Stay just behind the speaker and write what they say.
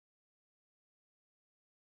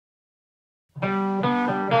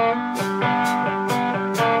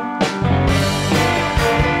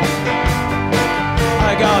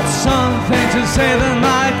something to say that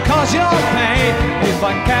might cause your pain. If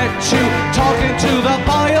I catch you talking to the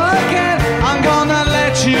boy again, I'm gonna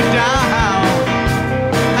let you down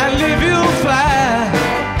and leave you flat.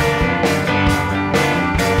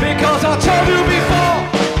 Because I told you before,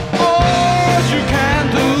 oh, you can't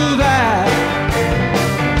do that.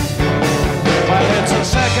 Well, it's the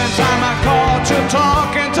second time I caught you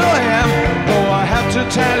talking to him. Oh, I have to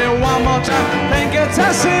tell you one more time, think it's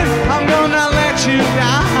a sin. I'm gonna let you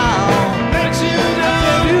down, let you down,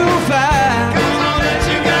 leave you flat. Gonna let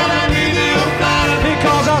you down and leave you flat.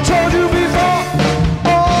 Because I told you before,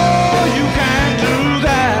 oh, you can't do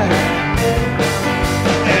that.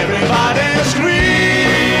 Everybody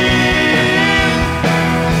scream,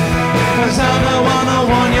 'cause I'm the one who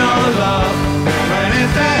won your love. When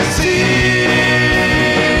it's that scene,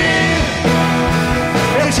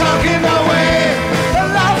 it's talking away the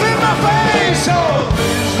love in my face. So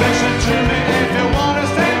please listen to me if you wanna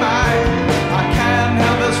stay mine. I can't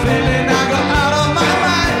help this feeling, I go out of my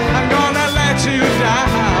mind. I'm gonna let you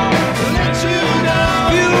down, let you down,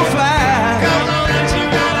 you flat. Gonna let you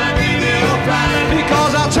down and leave you flat.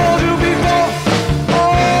 Because I told you before,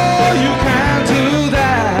 oh, you can't do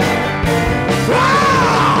that.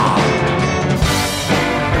 Ah!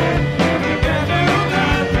 You can't do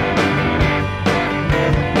that.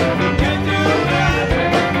 You can't do that.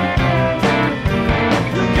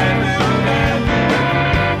 You can't do that. You can't do that.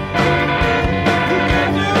 You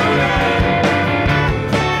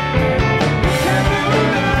can't do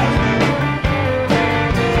that.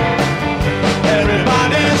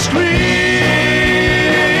 Everybody scream,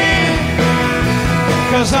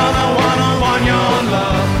 'cause I'm the one who won your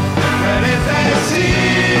love. And if they see,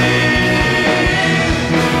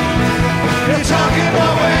 you're talking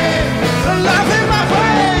away the love in my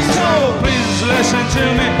face. So please listen to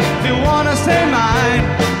me if you wanna stay mine.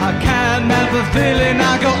 I can't help the feeling,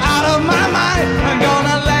 I go out of my mind. I'm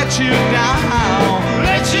gonna let you down,